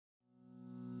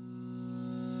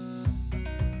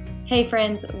Hey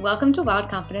friends, welcome to Wild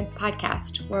Confidence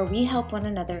Podcast, where we help one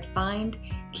another find,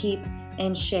 keep,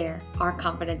 and share our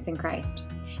confidence in Christ.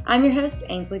 I'm your host,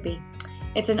 Ainsley B.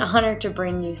 It's an honor to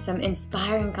bring you some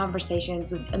inspiring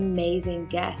conversations with amazing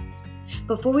guests.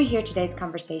 Before we hear today's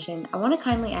conversation, I want to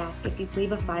kindly ask if you'd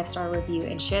leave a 5-star review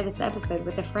and share this episode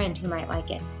with a friend who might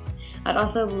like it. I'd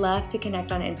also love to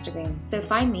connect on Instagram, so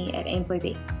find me at Ainsley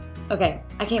B. Okay,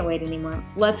 I can't wait anymore.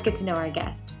 Let's get to know our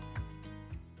guest.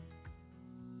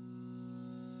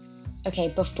 Okay,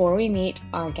 before we meet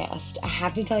our guest, I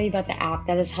have to tell you about the app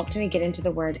that has helped me get into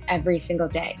the Word every single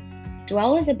day.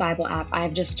 Dwell is a Bible app I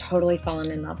have just totally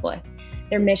fallen in love with.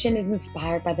 Their mission is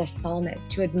inspired by the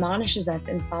psalmist who admonishes us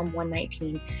in Psalm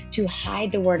 119 to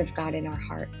hide the Word of God in our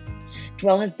hearts.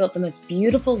 Dwell has built the most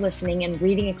beautiful listening and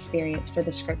reading experience for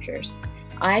the scriptures.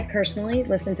 I personally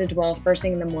listen to Dwell first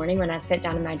thing in the morning when I sit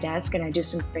down at my desk and I do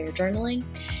some prayer journaling.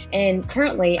 And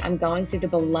currently I'm going through the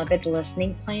Beloved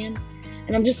Listening Plan.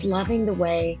 And I'm just loving the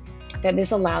way that this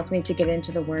allows me to get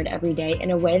into the Word every day in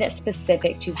a way that's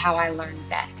specific to how I learn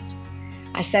best.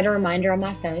 I set a reminder on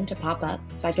my phone to pop up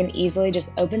so I can easily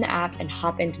just open the app and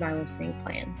hop into my listening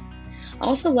plan. I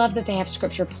also love that they have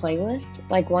scripture playlists,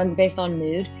 like ones based on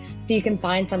mood, so you can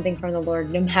find something from the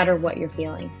Lord no matter what you're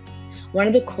feeling. One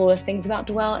of the coolest things about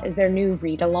Dwell is their new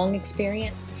read-along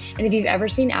experience. And if you've ever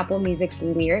seen Apple Music's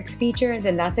lyrics feature,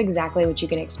 then that's exactly what you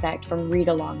can expect from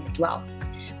read-along at Dwell.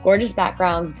 Gorgeous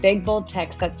backgrounds, big bold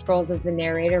text that scrolls as the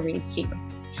narrator reads to you.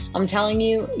 I'm telling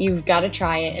you, you've got to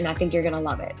try it, and I think you're going to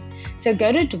love it. So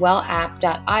go to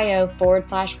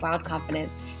dwellapp.io/wildconfidence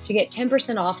to get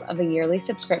 10% off of a yearly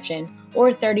subscription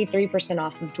or 33%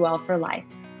 off of Dwell for life.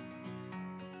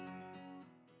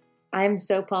 I'm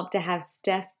so pumped to have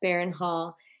Steph Barron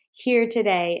Hall here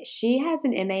today. She has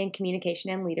an MA in Communication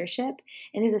and Leadership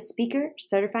and is a speaker,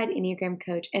 certified Enneagram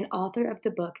coach, and author of the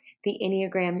book, The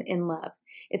Enneagram in Love.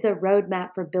 It's a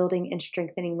roadmap for building and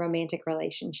strengthening romantic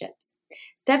relationships.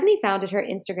 Stephanie founded her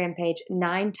Instagram page,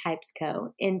 9 Types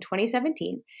Co. in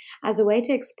 2017 as a way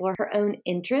to explore her own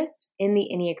interest in the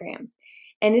Enneagram.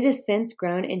 And it has since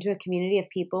grown into a community of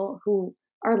people who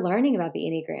are learning about the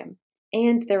Enneagram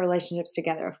and their relationships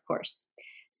together, of course.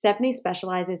 Stephanie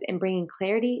specializes in bringing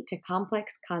clarity to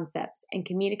complex concepts and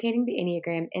communicating the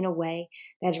Enneagram in a way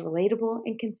that is relatable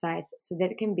and concise so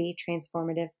that it can be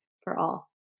transformative for all.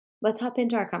 Let's hop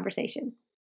into our conversation.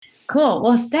 Cool.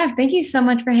 Well, Steph, thank you so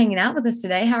much for hanging out with us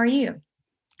today. How are you?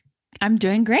 I'm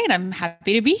doing great. I'm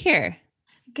happy to be here.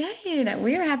 Good.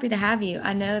 We're happy to have you.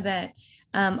 I know that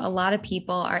a lot of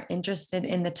people are interested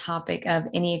in the topic of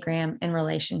Enneagram and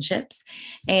relationships.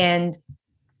 And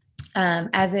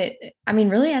as it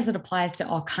applies to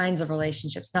all kinds of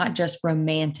relationships, not just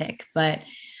romantic, but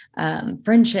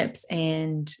friendships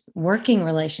and working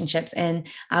relationships. And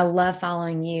I love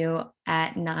following you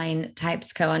at 9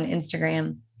 Types Co on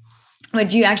Instagram,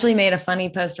 which you actually made a funny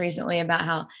post recently about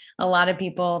how a lot of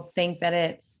people think that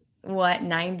it's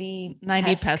 90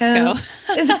 pesco.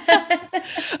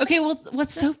 Okay. Well,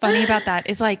 what's so funny about that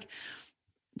is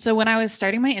so when I was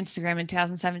starting my Instagram in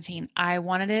 2017, I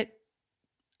wanted it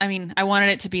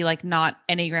to be like not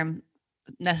Enneagram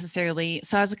necessarily.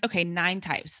 So I was like, okay, 9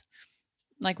 types.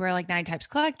 Like we're like 9 Types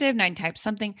Collective, 9 Types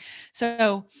something.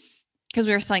 So, because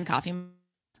we were selling coffee,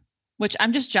 which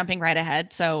I'm just jumping right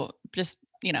ahead. So just,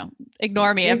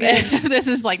 ignore me if this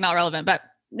is like not relevant, but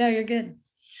no, you're good.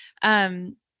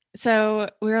 So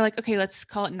we were like, okay, let's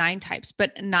call it 9 types,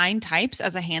 but 9 types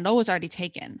as a handle was already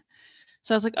taken.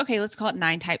 So I was like, okay, let's call it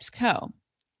 9 Types Co.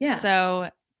 Yeah.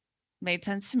 So made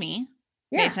sense to me.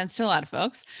 Yeah. Made sense to a lot of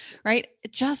folks, right?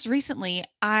 Just recently,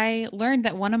 I learned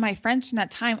that one of my friends from that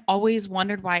time always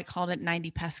wondered why I called it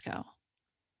 90 pesco.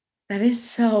 That is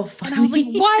so funny. And I was like,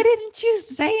 why didn't you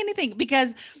say anything?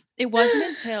 Because it wasn't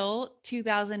until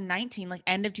 2019, like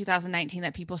end of 2019,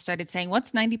 that people started saying,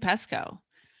 what's 90 pesco?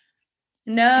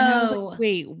 No. And I was like,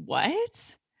 wait,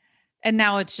 what? And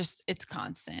now it's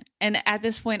constant. And at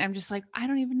this point, I'm just like, I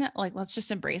don't even know. Like, let's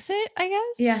just embrace it, I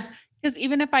guess. Yeah. Because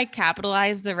even if I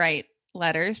capitalize the right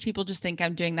letters, people just think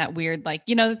I'm doing that weird, like,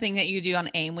 the thing that you do on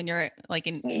AIM when you're like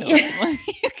in middle school,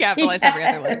 you capitalize every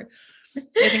other letter.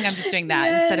 I think I'm just doing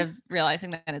that instead of realizing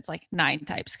that it's like 9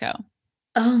 Types Co.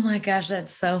 Oh my gosh,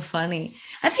 that's so funny.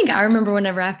 I think I remember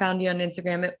whenever I found you on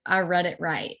Instagram, I read it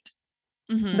right.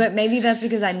 Mm-hmm. But maybe that's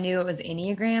because I knew it was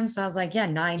Enneagram. So I was like, yeah,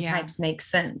 9 types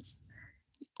makes sense.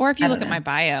 Or if you look at my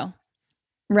bio.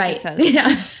 Right. It says,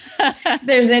 yeah.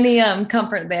 There's any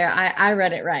comfort there. I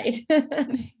read it right.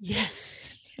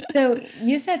 Yes. So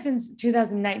you said since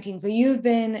 2019. So you've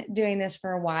been doing this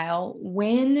for a while.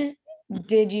 When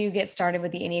did you get started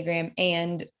with the Enneagram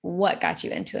and what got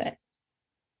you into it?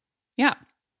 Yeah.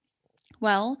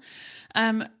 Well,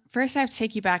 first I have to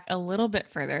take you back a little bit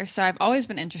further. So I've always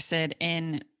been interested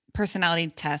in personality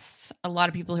tests. A lot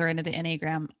of people who are into the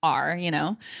Enneagram are,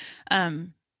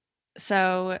 Um,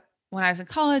 so when I was in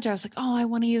college, I was like, oh, I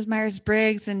want to use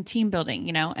Myers-Briggs and team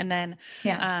building, and then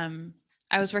Yeah.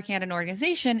 I was working at an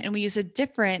organization and we use a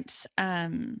different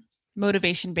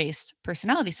motivation-based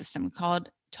personality system called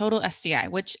Total SDI,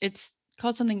 which it's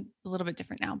called something a little bit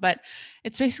different now, but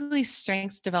it's basically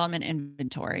strengths development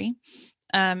inventory.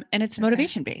 And it's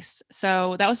motivation based.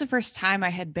 So that was the first time I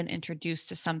had been introduced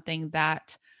to something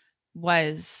that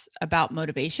was about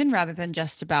motivation rather than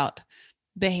just about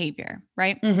behavior.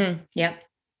 Right. Mm-hmm. Yep.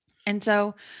 And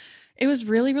so it was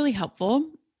really, really helpful.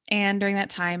 And during that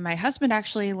time, my husband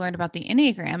actually learned about the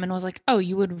Enneagram and was like, oh,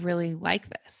 you would really like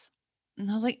this.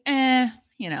 And I was like, I'm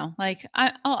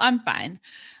fine.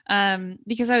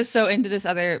 Because I was so into this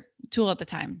other tool at the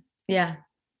time. Yeah.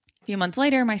 A few months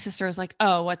later, my sister was like,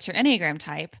 oh, what's your Enneagram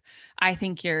type? I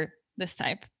think you're this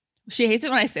type. She hates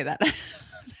it when I say that.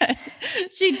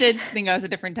 She did think I was a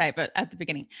different type at the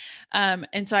beginning.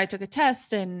 And so I took a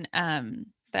test and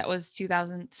that was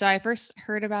 2000. So I first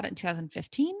heard about it in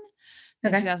 2015.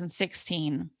 In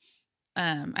 2016,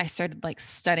 I started like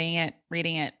studying it,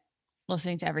 reading it,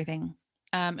 listening to everything.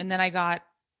 And then I got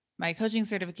my coaching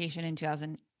certification in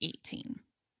 2018.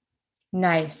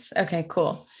 Nice. Okay,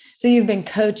 cool. So you've been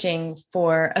coaching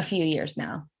for a few years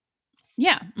now.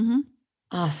 Yeah. Mm-hmm.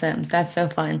 Awesome. That's so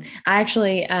fun. I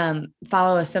actually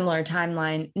follow a similar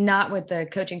timeline, not with the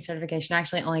coaching certification. I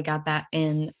actually only got that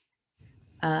in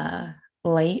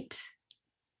late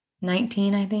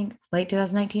 19, I think, late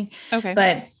 2019. Okay.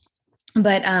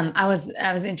 But I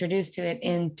was introduced to it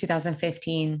in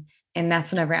 2015, and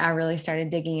that's whenever I really started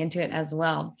digging into it as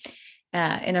well.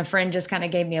 And a friend just kind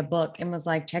of gave me a book and was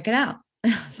like, check it out. I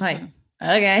was like,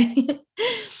 okay.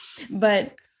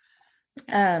 But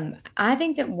I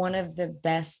think that one of the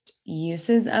best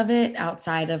uses of it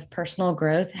outside of personal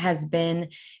growth has been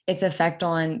its effect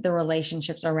on the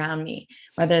relationships around me,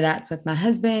 whether that's with my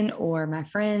husband or my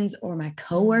friends or my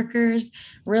coworkers.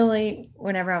 Really,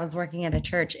 whenever I was working at a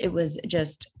church, it was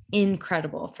just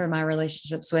incredible for my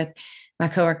relationships with my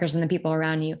coworkers and the people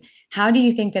around you. How do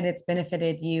you think that it's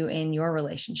benefited you in your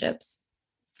relationships,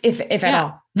 if at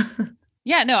all?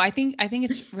 Yeah, no, I think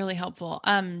it's really helpful.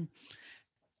 When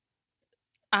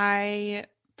I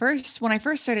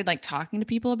first started like talking to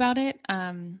people about it,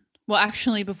 well,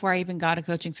 actually, before I even got a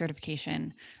coaching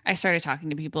certification, I started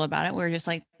talking to people about it. We were just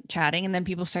like chatting, and then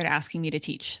people started asking me to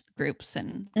teach groups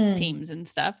and teams and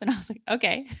stuff. And I was like,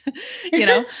 okay,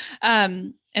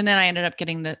 and then I ended up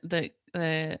getting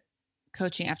the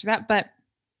coaching after that. But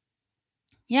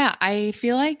yeah, I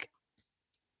feel like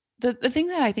the thing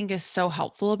that I think is so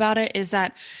helpful about it is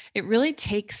that it really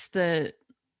takes the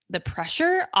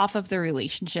pressure off of the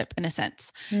relationship in a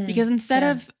sense, because instead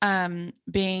of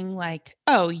being like,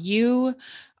 oh, you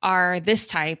are this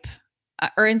type,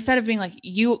 or instead of being like,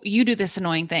 you do this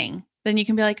annoying thing, then you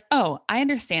can be like, oh, I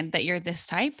understand that you're this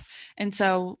type. And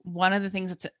so one of the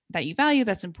things that you value,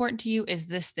 that's important to you, is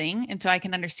this thing. And so I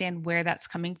can understand where that's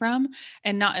coming from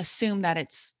and not assume that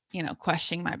it's,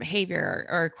 questioning my behavior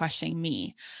or questioning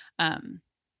me.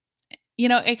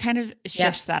 It kind of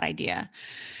shifts that idea.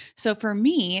 So for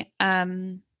me,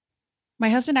 my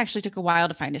husband actually took a while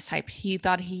to find his type. He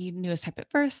thought he knew his type at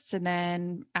first. And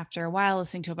then after a while,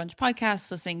 listening to a bunch of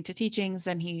podcasts, listening to teachings,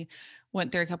 then he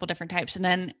went through a couple different types. And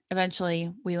then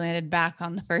eventually we landed back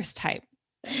on the first type.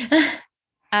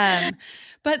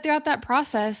 But throughout that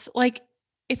process, like,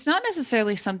 it's not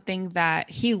necessarily something that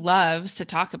he loves to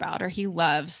talk about, or he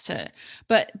loves to,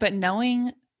 but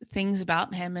knowing things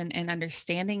about him and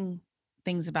understanding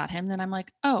things about him, then I'm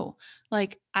like, oh,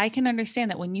 like, I can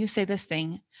understand that when you say this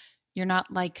thing, you're not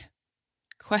like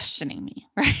questioning me,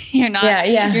 right? You're not,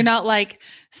 you're not like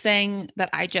saying that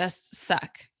I just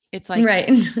suck. It's like,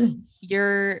 right.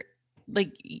 you're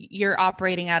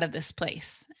operating out of this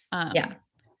place.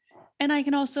 And I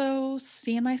can also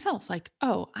see in myself, like,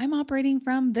 oh, I'm operating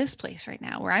from this place right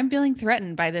now where I'm feeling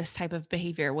threatened by this type of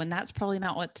behavior when that's probably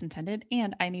not what's intended.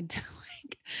 And I need to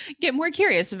like get more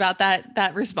curious about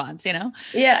that response, that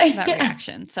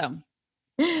reaction. So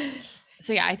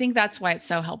yeah, I think that's why it's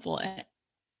so helpful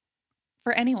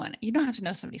for anyone. You don't have to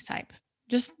know somebody's type.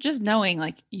 Just knowing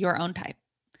like your own type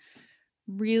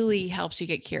really helps you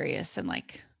get curious and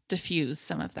like diffuse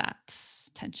some of that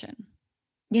tension.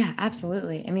 Yeah,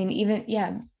 absolutely. I mean, even,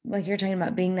 like you're talking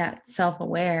about being that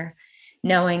self-aware,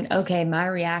 knowing, okay, my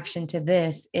reaction to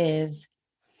this is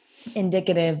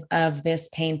indicative of this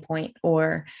pain point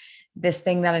or this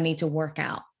thing that I need to work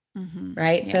out.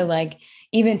 Right. Yeah. So like,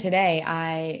 even today,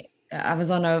 I I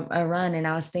was on a run and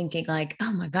I was thinking like,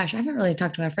 oh my gosh, I haven't really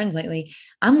talked to my friends lately.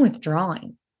 I'm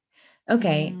withdrawing.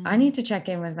 Okay, I Mm, need to check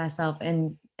in with myself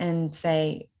and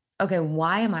say, okay,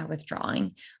 why am I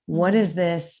withdrawing? What mhm. is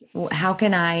this? How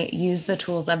can I use the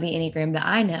tools of the Enneagram that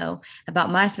I know about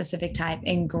my specific type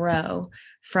and grow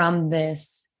from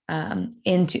this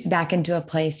into back into a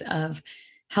place of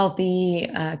healthy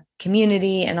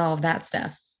community and all of that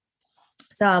stuff.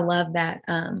 So I love that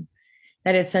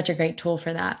that it's such a great tool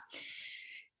for that.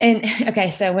 And okay,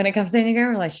 so when it comes to Enneagram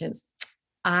relationships,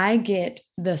 I get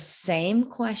the same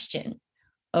question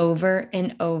over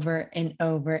and over and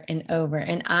over and over.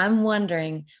 And I'm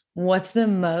wondering what's the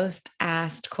most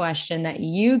asked question that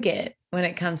you get when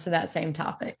it comes to that same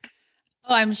topic?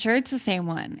 Oh, I'm sure it's the same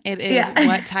one. It is Yeah.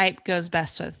 what type goes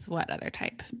best with what other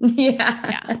type. Yeah.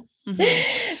 Yeah.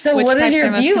 Hmm. So, Which what is types are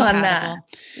your most view on that? compatible?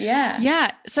 Yeah.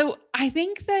 Yeah. So I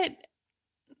think that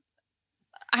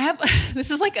I have,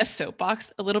 this is like a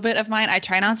soapbox, a little bit of mine. I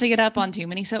try not to get up on too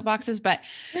many soapboxes, but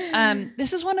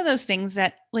this is one of those things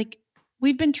that like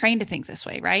we've been trained to think this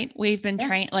way, right? We've been Yeah.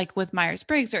 trained like with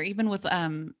Myers-Briggs or even with,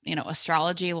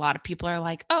 astrology. A lot of people are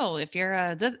like, oh, if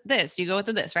you're this, you go with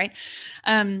the this, right?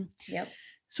 Um, Yep.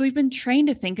 so we've been trained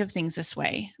to think of things this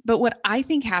way. But what I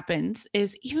think happens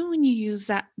is even when you use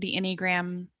the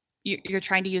Enneagram, you're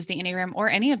trying to use the Enneagram or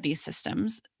any of these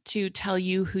systems to tell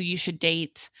you who you should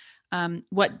date,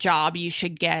 what job you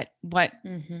should get, what,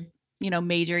 Mm-hmm.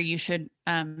 major you should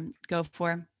go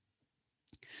for,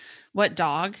 what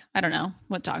dog, I don't know,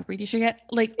 what dog breed you should get.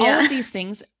 Like all Yeah. of these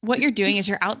things, what you're doing is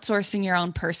you're outsourcing your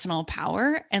own personal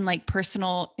power and like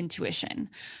personal intuition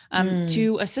Mm.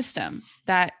 to a system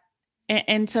that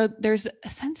and so there's a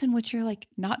sense in which you're like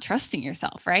not trusting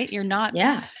yourself, right? You're not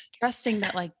Yeah. trusting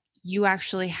that like you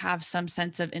actually have some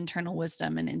sense of internal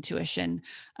wisdom and intuition.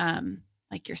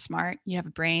 Like you're smart, you have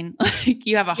a brain, like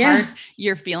you have a Yeah. heart,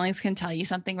 your feelings can tell you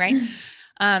something, right?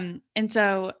 And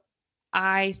so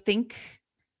I think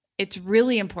it's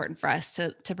really important for us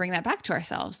to bring that back to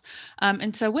ourselves.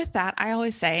 And so with that, I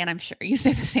always say, and I'm sure you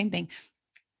say the same thing,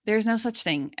 there's no such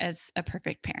thing as a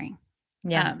perfect pairing.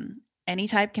 Yeah. Any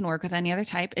type can work with any other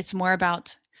type. It's more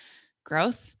about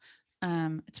growth.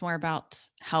 It's more about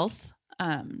health.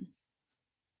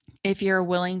 If you're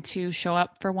willing to show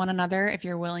up for one another, if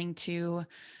you're willing to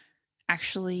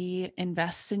actually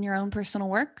invest in your own personal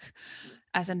work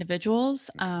as individuals,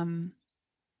 and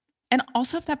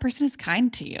also if that person is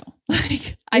kind to you,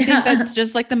 like I think Yeah. that's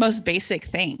just like the most basic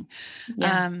thing.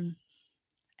 Yeah. Um,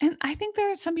 and I think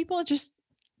there are some people it just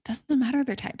doesn't matter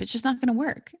their type. It's just not going to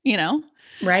work, you know?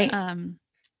 Right. Um,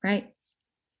 Right.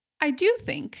 I do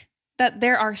think that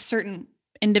there are certain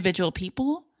individual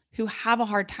people who have a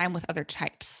hard time with other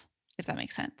types, if that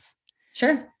makes sense.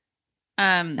 Sure.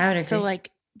 I would So agree.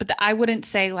 like, but I wouldn't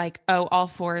say like, oh, all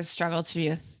fours struggle to be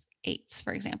with eights,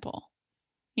 for example,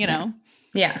 you Yeah. know?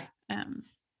 Yeah. Um,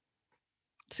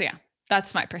 so yeah,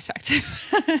 that's my perspective.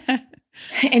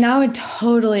 And I would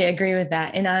totally agree with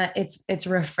that. And it's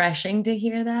refreshing to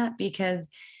hear that because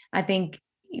I think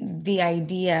the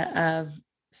idea of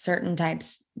certain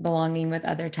types belonging with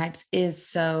other types is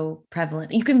so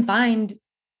prevalent. You can find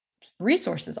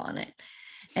resources on it.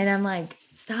 And I'm like,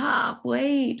 stop,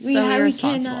 wait. So We cannot,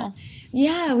 irresponsible.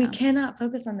 yeah, we Yeah. cannot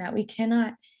focus on that. We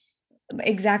cannot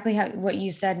exactly how what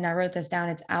you said, and I wrote this down.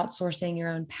 It's outsourcing your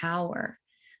own power.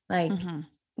 Like Hmm.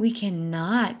 we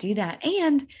cannot do that.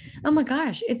 And oh my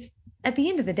gosh, it's at the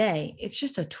end of the day, it's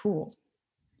just a tool.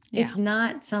 Yeah. It's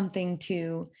not something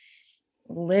to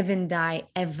live and die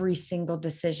every single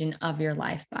decision of your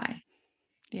life by.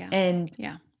 Yeah. And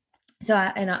Yeah. so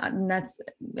and that's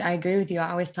I agree with you.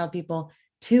 I always tell people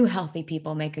two healthy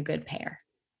people make a good pair.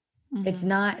 It's Hmm.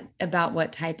 not about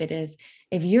what type it is.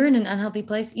 If you're in an unhealthy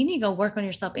place, you need to go work on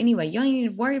yourself anyway. You don't need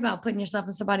to worry about putting yourself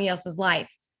in somebody else's life.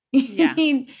 Yeah.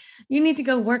 You need to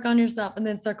go work on yourself and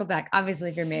then circle back. Obviously,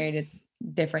 if you're married, it's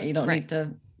different. You don't Right. need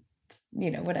to,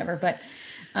 whatever. But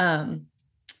um,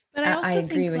 But I I also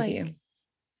agree think with you. like,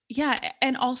 yeah.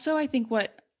 And also I think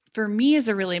what for me is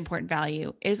a really important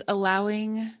value is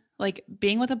allowing like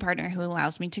being with a partner who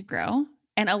allows me to grow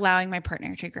and allowing my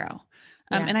partner to grow.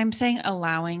 Yeah. And I'm saying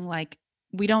allowing like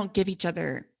we don't give each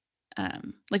other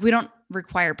like we don't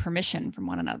require permission from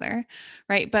one another,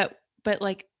 right? But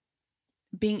like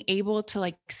being able to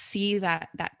like see that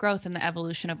growth and the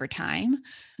evolution over time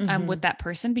with Mhm. that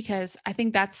person, because I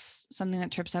think that's something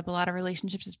that trips up a lot of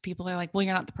relationships is people are like, well,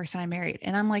 you're not the person I married.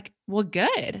 And I'm like, well,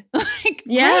 good. Like,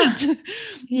 Yeah. great.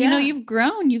 Yeah. You've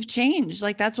grown, you've changed.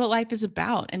 Like that's what life is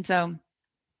about. And so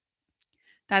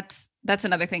that's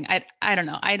another thing. I don't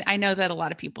know. I know that a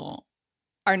lot of people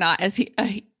are not as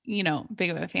big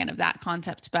of a fan of that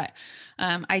concept, but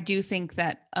I do think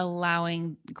that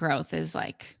allowing growth is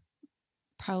like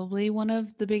probably one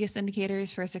of the biggest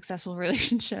indicators for a successful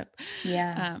relationship.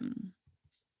 Yeah.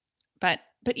 But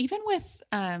even with,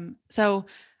 so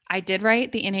I did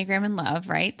write the Enneagram in Love,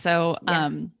 right? So, Yeah.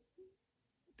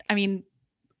 I mean,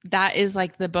 that is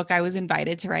like the book I was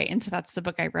invited to write. And so that's the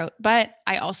book I wrote, but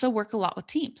I also work a lot with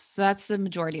teams. So that's the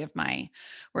majority of my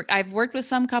work. I've worked with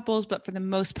some couples, but for the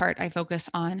most part, I focus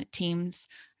on teams.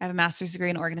 I have a master's degree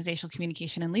in organizational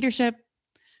communication and leadership.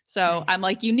 So Nice. I'm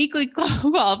like uniquely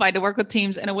qualified to work with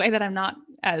teams in a way that I'm not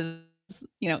as,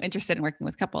 interested in working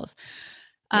with couples.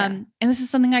 And this is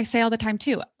something I say all the time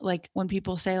too. Like when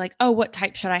people say like, oh, what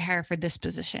type should I hire for this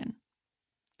position?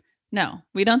 No,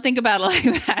 we don't think about it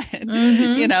like that.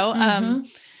 Mm-hmm.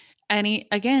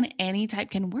 Any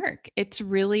type can work. It's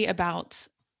really about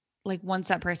like once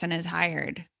that person is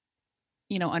hired,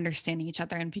 understanding each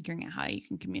other and figuring out how you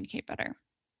can communicate better.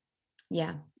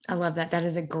 Yeah, I love that. That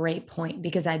is a great point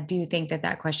because I do think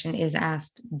that question is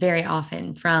asked very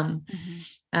often from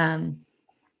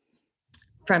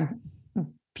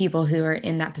people who are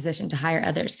in that position to hire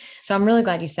others. So I'm really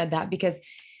glad you said that because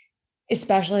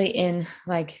especially in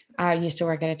like, I used to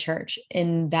work at a church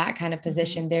in that kind of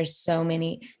position.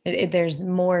 There's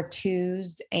more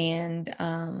twos and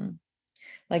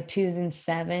like twos and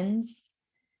sevens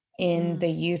in the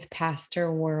youth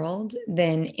pastor world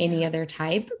than any other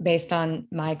type based on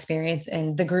my experience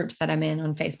and the groups that I'm in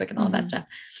on Facebook and all that stuff.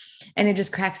 And it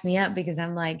just cracks me up because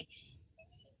I'm like,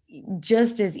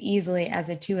 just as easily as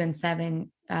a 2 and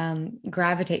 7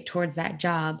 gravitate towards that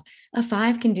job, a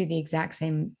 5 can do the exact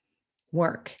same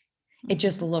work. It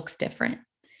just looks different.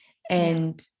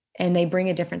 And they bring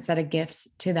a different set of gifts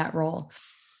to that role,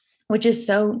 which is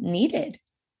so needed.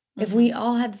 If we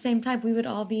all had the same type, we would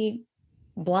all be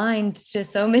blind to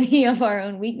so many of our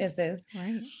own weaknesses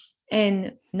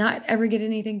and not ever get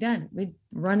anything done. We'd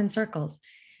run in circles.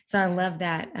 So I love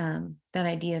that, that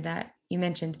idea that you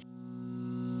mentioned.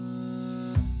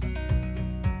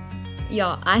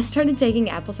 Y'all, I started taking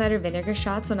apple cider vinegar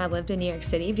shots when I lived in New York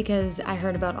City because I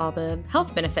heard about all the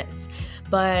health benefits.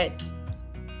 But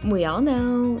we all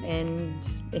know, and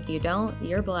if you don't,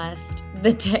 you're blessed,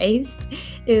 the taste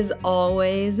is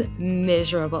always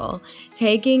miserable.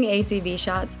 Taking ACV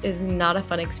shots is not a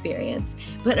fun experience,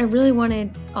 but I really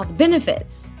wanted all the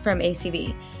benefits from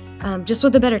ACV, just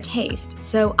with a better taste.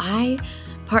 So I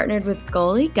partnered with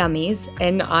Goli Gummies,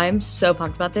 and I'm so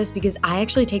pumped about this because I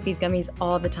actually take these gummies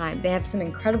all the time. They have some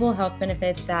incredible health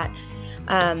benefits that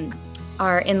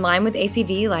are in line with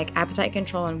ACV, like appetite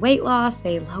control and weight loss.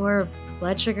 They lower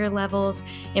blood sugar levels,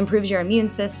 improves your immune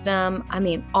system. I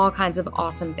mean, all kinds of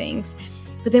awesome things.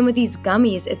 But then with these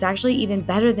gummies, it's actually even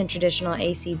better than traditional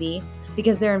ACV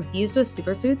because they're infused with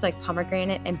superfoods like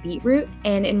pomegranate and beetroot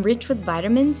and enriched with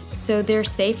vitamins, so they're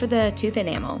safe for the tooth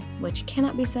enamel, which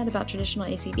cannot be said about traditional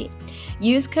ACV.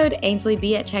 Use code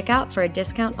AinsleyB at checkout for a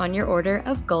discount on your order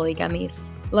of Goli Gummies.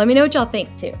 Let me know what y'all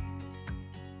think too.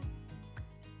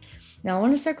 Now, I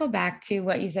want to circle back to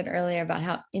what you said earlier about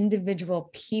how individual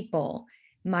people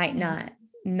might not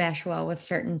mesh well with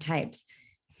certain types.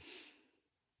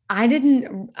 I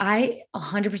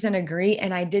 100% agree.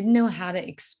 And I didn't know how to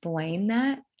explain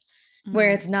that,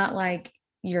 where it's not like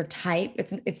your type.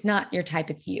 It's not your type,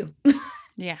 it's you.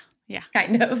 Yeah.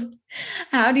 Kind of.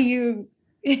 How do you,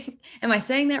 am I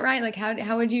saying that right? Like,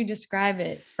 how would you describe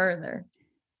it further?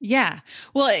 Yeah.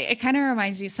 Well, it kind of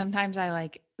reminds me, sometimes I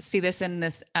like see this in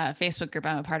this Facebook group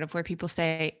I'm a part of where people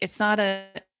say, is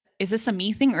this a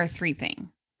me thing or a 3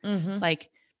 thing? Like,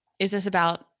 is this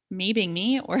about me being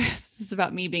me or is this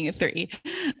about me being a 3?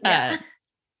 That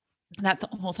the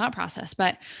whole thought process.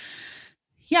 But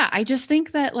yeah, I just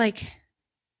think that like,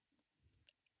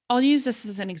 I'll use this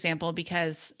as an example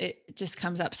because it just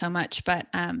comes up so much, but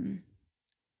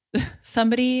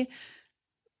somebody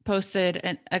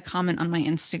posted a comment on my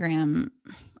Instagram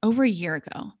over a year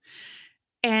ago.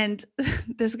 And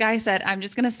this guy said, I'm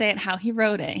just going to say it how he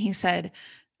wrote it. He said,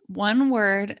 one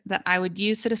word that I would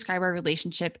use to describe our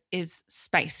relationship is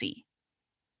spicy.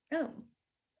 Oh.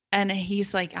 And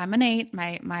he's like, I'm an 8,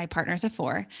 my partner's a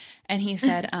 4. And he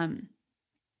said,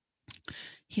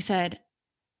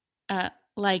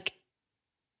 like,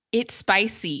 it's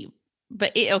spicy,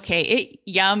 but it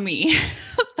yummy.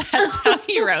 That's how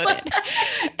he wrote it.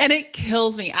 And it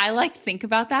kills me. I like think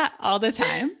about that all the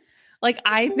time. Like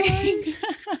I think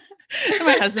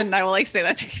my husband and I will like say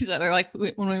that to each other, like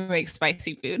when we make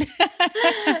spicy food.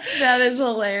 That is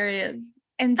hilarious.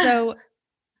 And so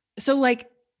like,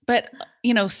 but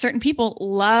certain people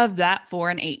love that 4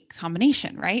 and 8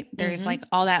 combination, right? There's like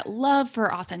all that love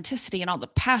for authenticity and all the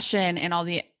passion and all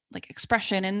the like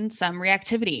expression and some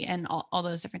reactivity and all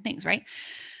those different things. Right.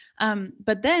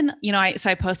 But then,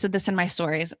 I posted this in my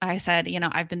stories. I said,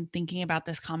 I've been thinking about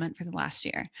this comment for the last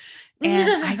year,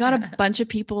 and I got a bunch of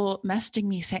people messaging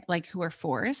me saying, like, who are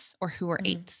 4s or who are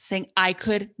 8s, saying I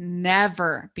could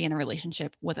never be in a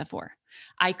relationship with a 4.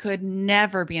 I could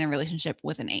never be in a relationship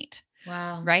with an 8.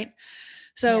 Wow. Right.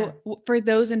 So for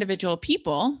those individual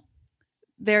people,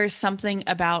 there's something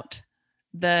about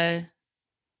a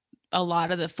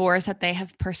lot of the 4s that they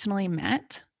have personally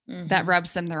met that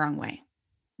rubs them the wrong way.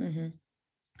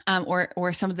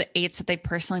 Or some of the 8s that they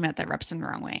personally met that rubs them the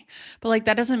wrong way. But like,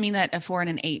 that doesn't mean that a 4 and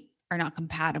an 8 are not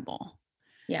compatible.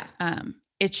 Yeah.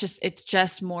 It's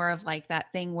just more of like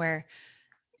that thing where,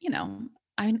 I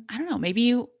don't know, maybe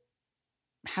you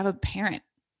have a parent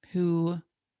who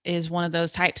is one of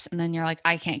those types, and then you're like,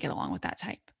 I can't get along with that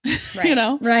type.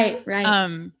 Right.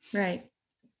 Right.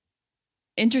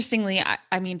 Interestingly,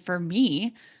 I mean, for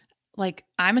me, like,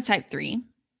 I'm a type 3.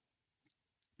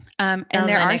 And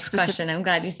there are next question. I'm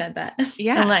glad you said that.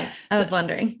 Yeah. I was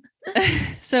wondering.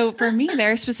 So for me,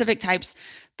 there are specific types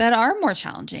that are more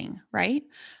challenging. Right.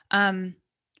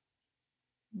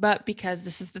 But because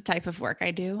this is the type of work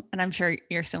I do, and I'm sure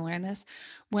you're similar in this,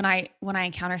 when I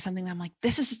encounter something that I'm like,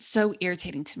 this is so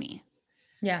irritating to me.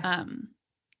 Yeah.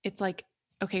 It's like,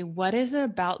 okay, what is it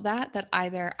about that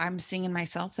either I'm seeing in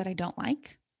myself that I don't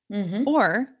like,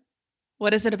 or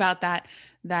what is it about that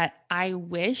I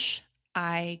wish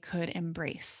I could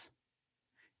embrace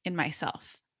in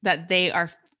myself, that they are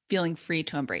feeling free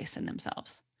to embrace in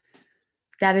themselves?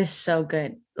 That is so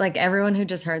good. Like, everyone who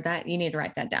just heard that, you need to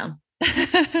write that down.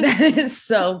 That is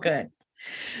so good.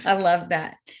 I love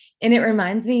that. And it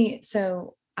reminds me,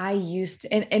 so I used to,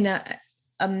 in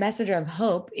a message of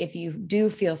hope, if you do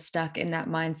feel stuck in that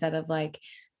mindset of like,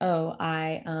 oh,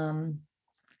 I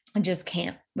just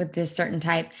can't with this certain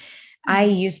type. I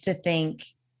used to think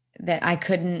that I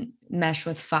couldn't mesh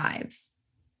with 5s.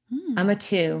 I'm a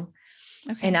 2.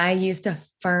 Okay. And I used to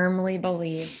firmly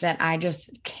believe that I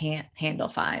just can't handle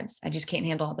 5s. I just can't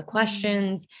handle all the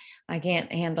questions. I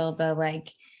can't handle the, like,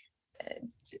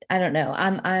 I don't know.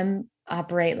 I'm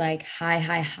operate like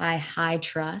high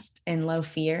trust and low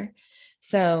fear.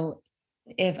 So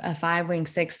if a 5-wing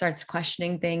 6 starts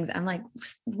questioning things, I'm like,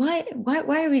 what?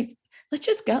 Why are we? Let's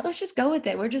just go with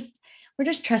it. We're just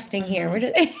trusting here. We're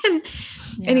just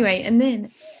anyway. And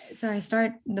then, so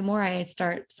the more I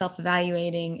start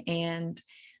self-evaluating and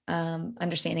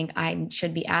understanding I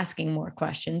should be asking more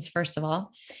questions, first of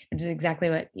all, which is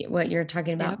exactly what you're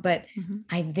talking about. Yep. But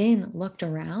I then looked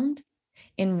around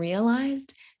and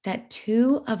realized that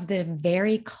 2 of the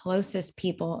very closest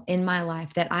people in my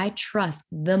life that I trust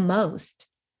the most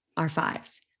are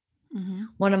 5s.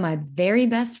 One of my very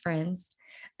best friends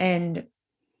and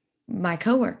my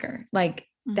coworker, like,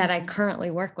 that I currently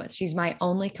work with. She's my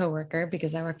only coworker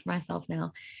because I work for myself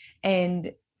now.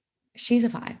 And she's a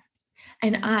 5.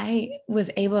 And I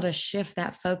was able to shift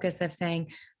that focus of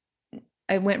saying,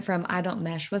 I went from I don't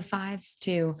mesh with 5s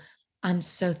to I'm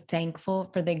so thankful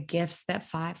for the gifts that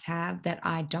 5s have that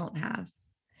I don't have.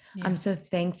 Yeah. I'm so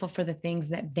thankful for the things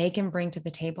that they can bring to the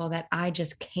table that I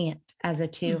just can't as a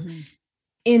 2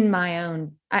 in my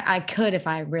own. I could if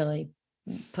I really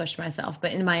pushed myself,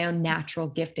 but in my own natural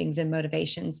giftings and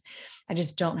motivations, I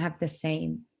just don't have the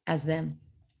same as them.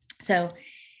 So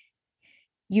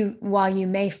while you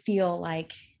may feel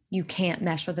like you can't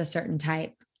mesh with a certain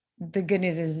type, the good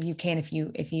news is you can if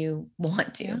you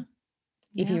want to.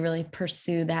 If you really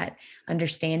pursue that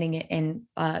understanding it. And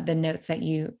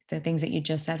the things that you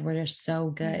just said were just so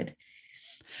good.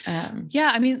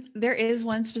 I mean, there is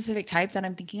one specific type that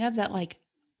I'm thinking of that, like,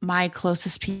 my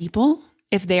closest people,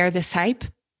 if they are this type,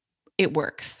 it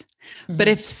works. But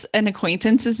if an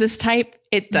acquaintance is this type,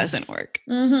 it doesn't work.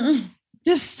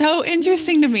 Just so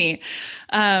interesting to me.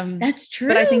 That's true.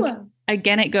 But I think,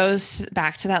 again, it goes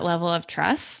back to that level of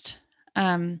trust.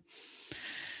 And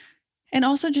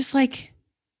also just like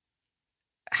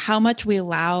how much we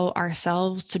allow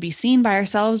ourselves to be seen by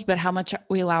ourselves, but how much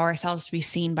we allow ourselves to be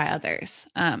seen by others.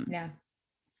 And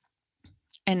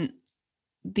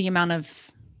the amount of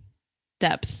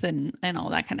depth and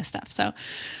all that kind of stuff. So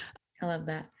I love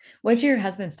that. What's your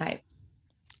husband's type?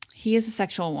 He is a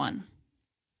sexual 1.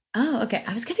 Oh, okay.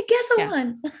 I was going to guess a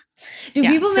 1. Do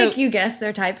people make you guess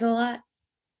their types a lot?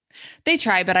 They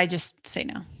try, but I just say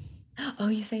no. Oh,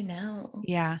 you say no.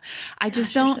 Yeah. I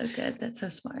just don't. You're so good. That's so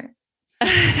smart.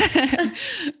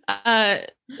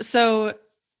 So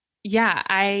yeah,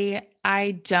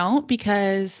 I don't,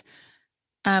 because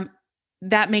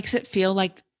that makes it feel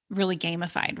like really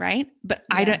gamified, right? But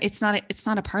I don't, it's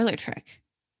not a parlor trick.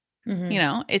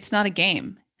 It's not a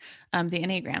game. the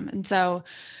Enneagram. And so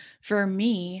for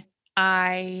me,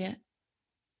 I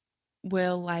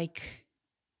will like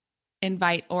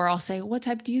invite, or I'll say, what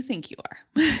type do you think you are?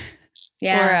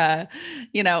 Yeah.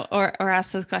 Or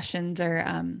ask those questions,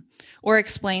 or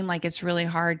explain like it's really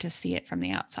hard to see it from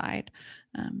the outside,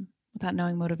 without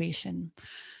knowing motivation.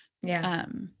 Yeah.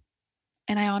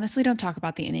 And I honestly don't talk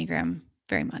about the Enneagram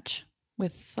very much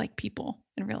with like people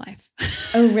in real life.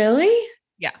 Oh, really?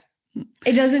 Yeah.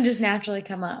 It doesn't just naturally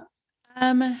come up.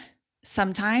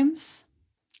 Sometimes.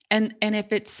 And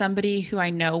if it's somebody who I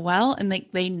know well and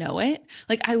they know it,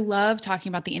 like I love talking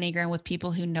about the Enneagram with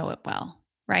people who know it well.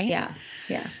 Right. Yeah.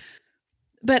 Yeah.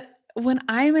 But when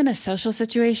I'm in a social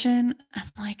situation,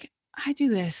 I'm like, I do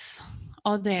this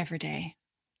all day, every day.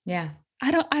 Yeah.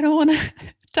 I don't want to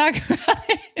talk about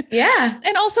it. Yeah.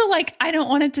 And also like, I don't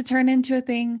want it to turn into a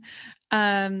thing,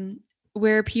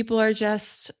 where people are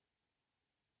just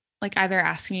like either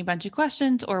asking me a bunch of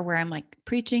questions or where I'm like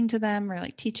preaching to them or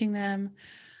like teaching them.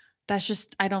 That's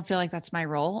just, I don't feel like that's my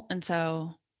role. And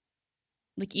so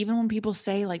like, even when people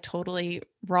say like totally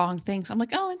wrong things, I'm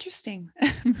like, oh, interesting.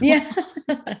 Yeah.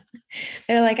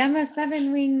 They're like, I'm a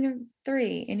 7-wing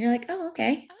 3. And you're like, oh,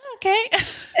 okay. Okay.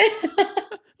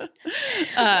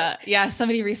 Yeah.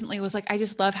 Somebody recently was like, I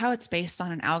just love how it's based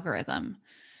on an algorithm.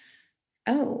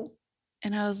 Oh.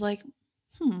 And I was like,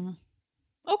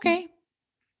 okay.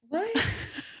 What?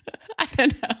 I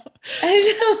don't know.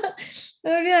 I know.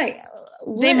 I would be like,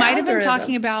 They might have been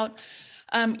talking about,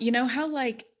 you know how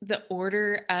like the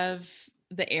order of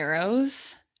the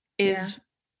arrows is,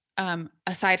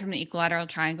 aside from the equilateral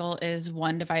triangle, is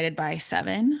 1 divided by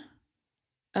 7.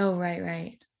 Oh, right,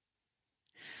 right.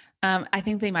 I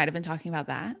think they might have been talking about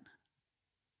that,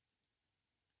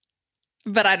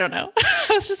 but I don't know.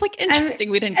 I was just like, interesting.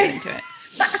 We didn't get into it.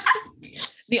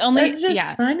 That's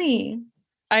just funny.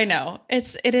 I know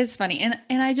it is funny.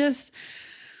 And I just,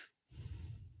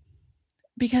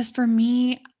 because for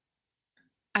me,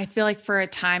 I feel like for a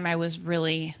time I was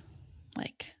really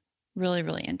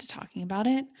really into talking about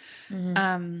it.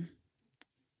 Mm-hmm.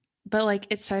 But like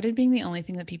it started being the only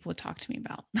thing that people would talk to me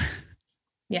about.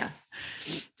 Yeah.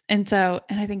 And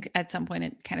I think at some point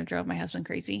it kind of drove my husband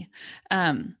crazy.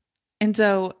 And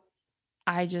so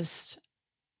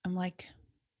I'm like,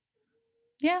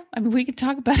 yeah, I mean, we can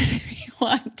talk about it if you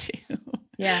want to.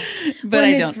 Yeah. But well,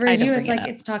 I don't. For you, it's like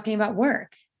it's talking about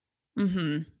work.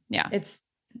 Mm-hmm. Yeah.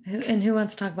 Who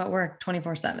wants to talk about work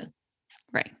 24/7?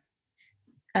 Right.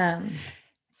 Yeah,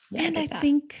 and I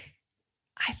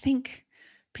think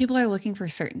people are looking for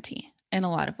certainty in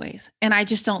a lot of ways. And I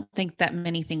just don't think that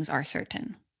many things are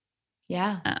certain.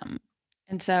 Yeah.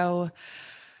 And so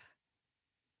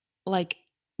like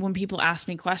when people ask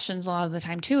me questions a lot of the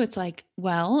time too, it's like,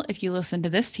 well, if you listen to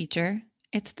this teacher,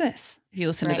 it's this. If you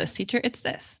listen to this teacher, it's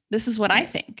this. This is what I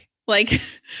think. Like,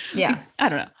 yeah. I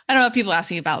don't know if people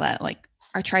ask me about that. Like,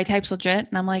 are tri-types legit?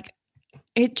 And I'm like,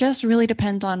 it just really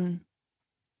depends on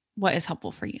what is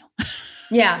helpful for you.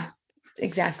 Yeah,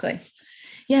 exactly.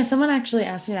 Yeah. Someone actually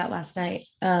asked me that last night.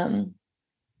 So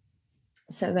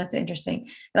that's interesting.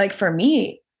 Like for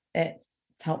me, it's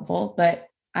helpful, but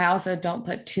I also don't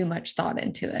put too much thought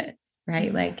into it. Right.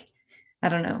 Mm-hmm. Like, I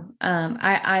don't know.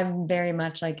 I'm very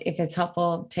much like, if it's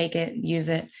helpful, take it, use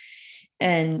it.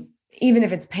 And even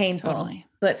if it's painful,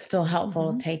 but still helpful,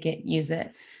 mm-hmm. take it, use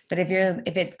it. But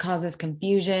if it causes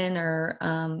confusion or,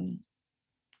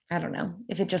 I don't know,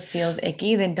 if it just feels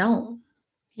icky, then don't.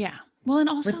 Yeah. Well, and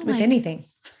also with anything,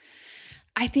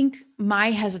 I think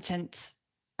my hesitance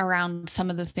around some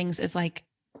of the things is like,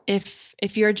 if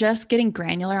you're just getting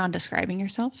granular on describing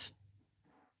yourself,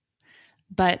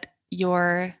 but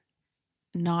you're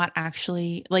not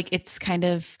actually like, it's kind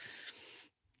of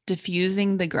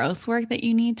diffusing the growth work that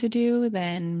you need to do,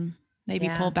 then maybe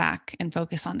pull back and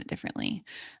focus on it differently.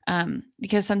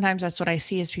 Because sometimes that's what I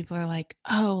see is people are like,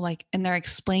 oh, like, and they're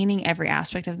explaining every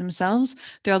aspect of themselves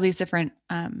through all these different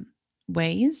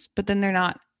ways, but then they're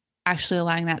not actually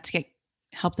allowing that to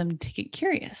help them to get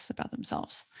curious about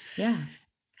themselves. Yeah,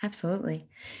 absolutely.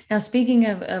 Now, speaking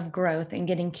of growth and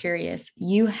getting curious,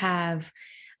 you have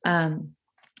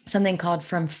something called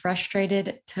From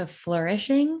Frustrated to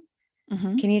Flourishing.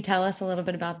 Mm-hmm. Can you tell us a little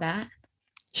bit about that?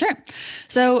 Sure.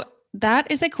 So that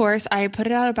is a course. I put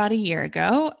it out about a year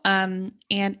ago. And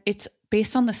it's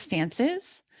based on the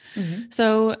stances. Mm-hmm.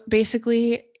 So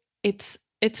basically it's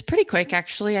pretty quick,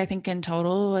 actually. I think in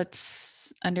total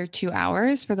it's under 2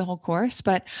 hours for the whole course,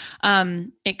 but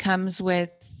it comes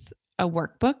with a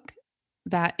workbook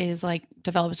that is like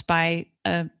developed by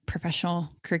a professional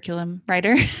curriculum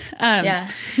writer.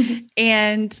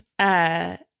 And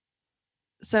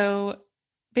so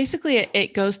basically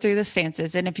it goes through the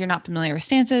stances. And if you're not familiar with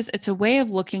stances, it's a way of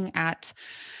looking at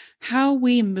how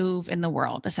we move in the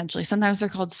world, essentially. Sometimes they're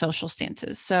called social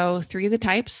stances. So 3 of the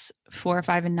types, 4,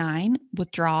 5, and 9,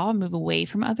 withdraw, move away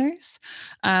from others.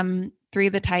 3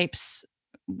 of the types,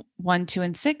 1, 2,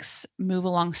 and 6, move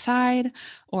alongside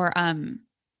or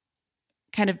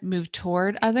kind of move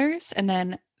toward others. And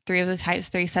then 3 of the types,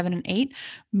 3, 7, and 8,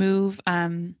 move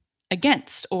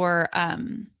against or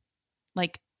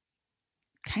like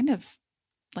kind of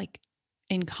like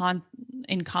in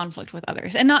conflict with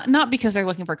others, and not because they're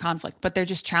looking for conflict, but they're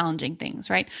just challenging things,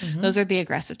 right? Mhm. Those are the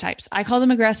aggressive types. I call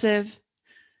them aggressive.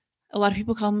 A lot of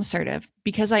people call them assertive.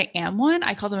 Because I am one,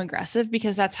 I call them aggressive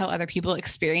because that's how other people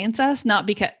experience us, not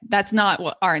because that's not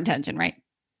what our intention, right?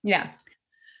 Yeah.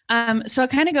 So it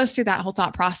kind of goes through that whole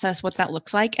thought process, what that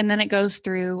looks like. And then it goes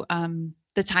through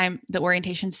the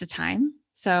orientations to time.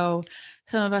 So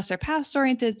some of us are past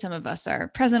oriented, some of us are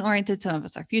present oriented, some of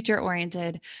us are future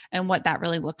oriented, and what that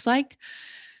really looks like.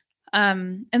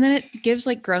 And then it gives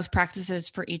like growth practices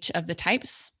for each of the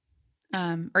types,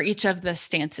 or each of the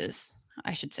stances,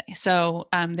 I should say. So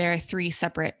there are 3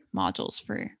 separate modules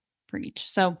for each.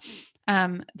 So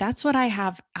that's what I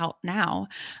have out now.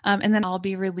 And then I'll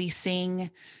be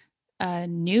releasing a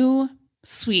new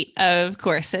suite of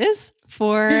courses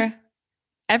for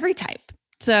every type.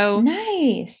 So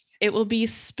Nice. it will be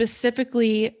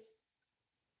specifically,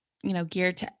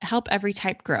 geared to help every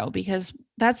type grow, because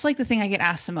that's like the thing I get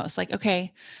asked the most. Like,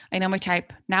 okay, I know my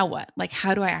type. Now what? Like,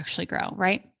 how do I actually grow?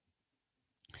 Right.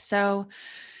 So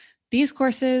these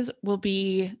courses will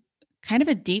be kind of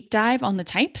a deep dive on the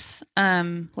types,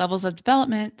 levels of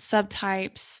development,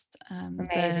 subtypes,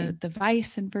 Amazing. the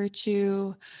vice and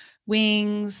virtue,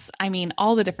 wings. I mean,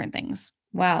 all the different things.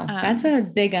 Wow. That's a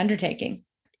big undertaking.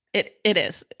 It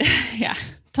is. Yeah.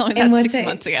 Told me And that what's 6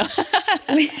 months ago.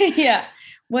 Yeah.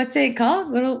 What's it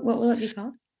called? What will it be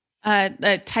called?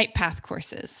 The type path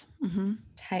courses. Mm-hmm.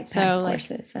 Type path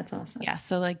courses. That's awesome. Yeah.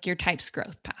 So like your type's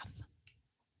growth path.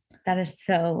 That is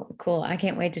so cool. I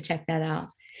can't wait to check that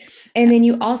out. And then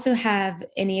you also have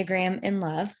Enneagram in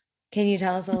Love. Can you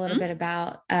tell us a little bit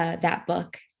about that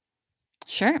book?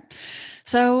 Sure.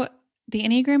 So the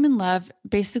Enneagram in Love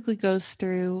basically goes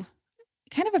through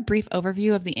kind of a brief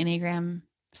overview of the Enneagram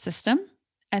system,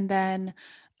 and then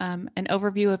an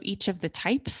overview of each of the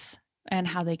types and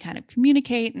how they kind of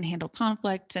communicate and handle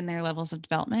conflict and their levels of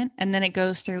development. And then it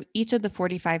goes through each of the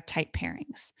 45 type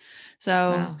pairings.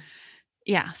 So Wow.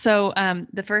 yeah. So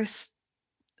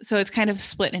so it's kind of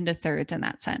split into thirds in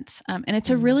that sense. And it's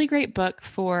a really great book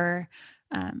for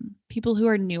people who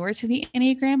are newer to the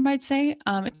Enneagram, I'd say.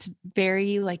 It's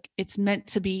very it's meant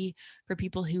to be for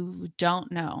people who don't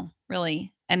know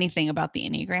really anything about the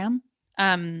Enneagram.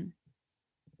 And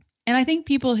I think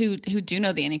people who do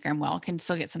know the Enneagram well can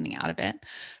still get something out of it,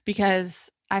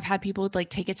 because I've had people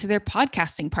take it to their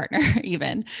podcasting partner,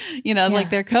 even, like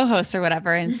their co-hosts or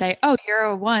whatever, and say, oh, you're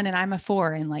a 1 and I'm a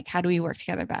 4. And how do we work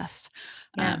together best?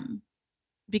 Yeah.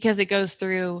 Because it goes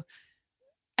through,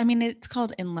 I mean, it's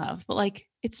called In Love, but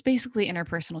it's basically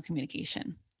interpersonal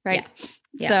communication, right?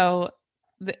 Yeah. So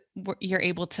you're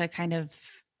able to kind of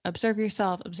observe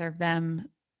yourself, observe them,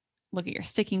 look at your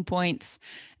sticking points,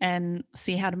 and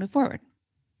see how to move forward.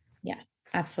 Yeah,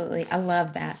 absolutely. I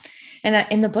love that.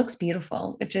 And the book's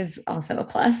beautiful, which is also a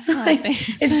plus. Oh,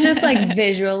 it's just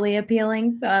visually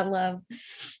appealing. So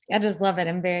I just love it.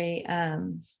 I'm very,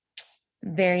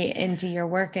 very into your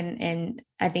work. And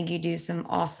I think you do some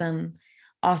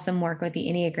awesome work with the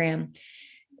Enneagram.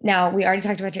 Now, we already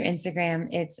talked about your Instagram.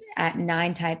 It's at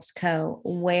 9 Types Co.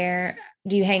 Where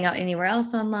do you hang out anywhere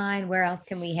else online? Where else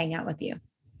can we hang out with you?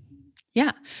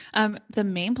 Yeah. The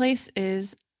main place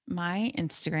is my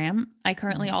Instagram. I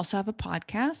currently also have a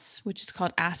podcast, which is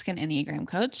called Ask an Enneagram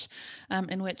Coach,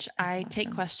 in which I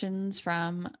take questions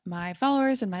from my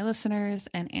followers and my listeners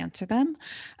and answer them.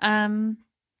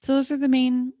 So those are the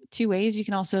main 2 ways. You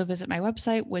can also visit my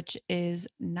website, which is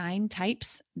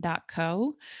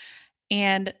 9types.co.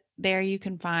 And there you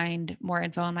can find more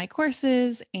info on my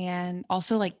courses and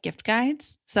also gift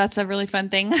guides. So that's a really fun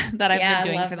thing that I've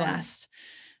been doing for the last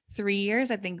 3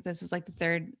 years. I think this is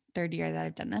the third year that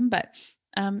I've done them, but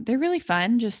they're really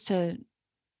fun, just to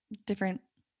different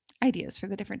ideas for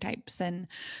the different types. And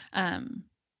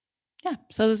yeah,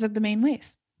 so those are the main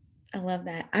ways. I love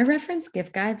that. I reference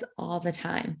gift guides all the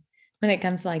time when it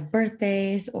comes to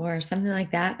birthdays or something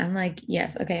like that. I'm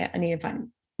yes, okay, I need to find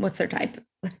what's their type,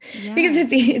 because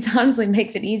it's honestly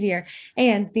makes it easier.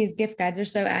 And these gift guides are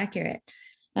so accurate.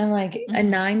 I'm a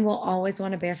 9 will always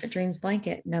want a Barefoot Dreams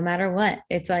blanket, no matter what.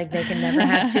 It's they can never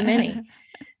have too many.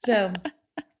 So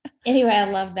anyway, I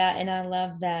love that. And I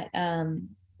love that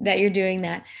that you're doing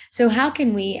that. So how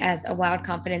can we as a Wild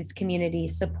Confidence community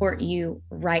support you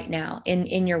right now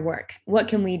in your work? What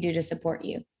can we do to support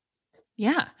you?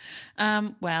 Yeah.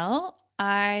 Well,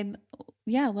 I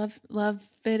love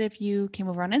it if you came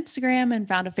over on Instagram and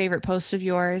found a favorite post of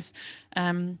yours.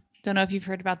 Don't know if you've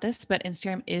heard about this, but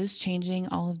Instagram is changing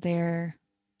all of their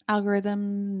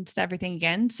algorithms to everything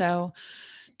again. So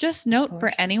just note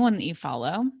for anyone that you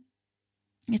follow,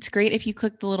 it's great if you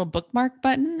click the little bookmark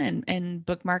button and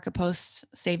bookmark a post,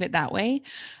 save it that way.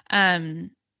 That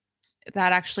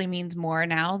actually means more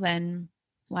now than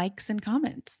likes and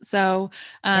comments. So,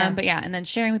 but yeah, and then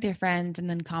sharing with your friends and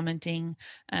then commenting.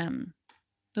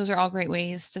 Those are all great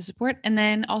ways to support. And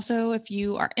then also, if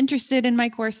you are interested in my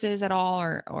courses at all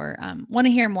or want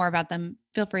to hear more about them,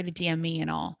 feel free to DM me and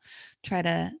I'll try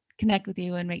to connect with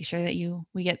you and make sure that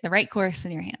we get the right course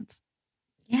in your hands.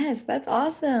 Yes, that's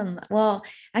awesome. Well,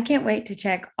 I can't wait to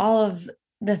check all of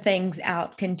the things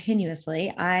out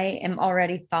continuously. I am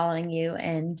already following you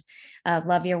and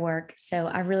love your work. So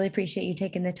I really appreciate you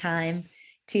taking the time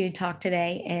to talk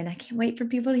today. And I can't wait for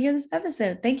people to hear this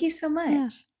episode. Thank you so much. Yeah.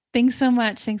 Thanks so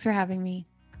much. Thanks for having me.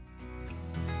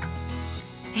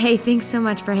 Hey, thanks so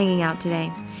much for hanging out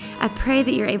today. I pray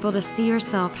that you're able to see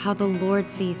yourself how the Lord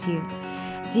sees you,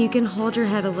 so you can hold your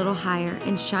head a little higher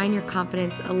and shine your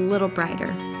confidence a little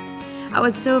brighter. I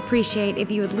would so appreciate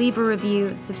if you would leave a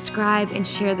review, subscribe, and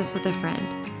share this with a friend.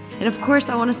 And of course,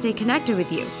 I want to stay connected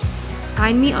with you.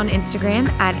 Find me on Instagram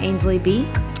at AinsleyB,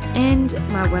 and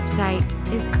my website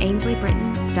is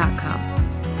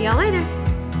AinsleyBritton.com. See y'all later.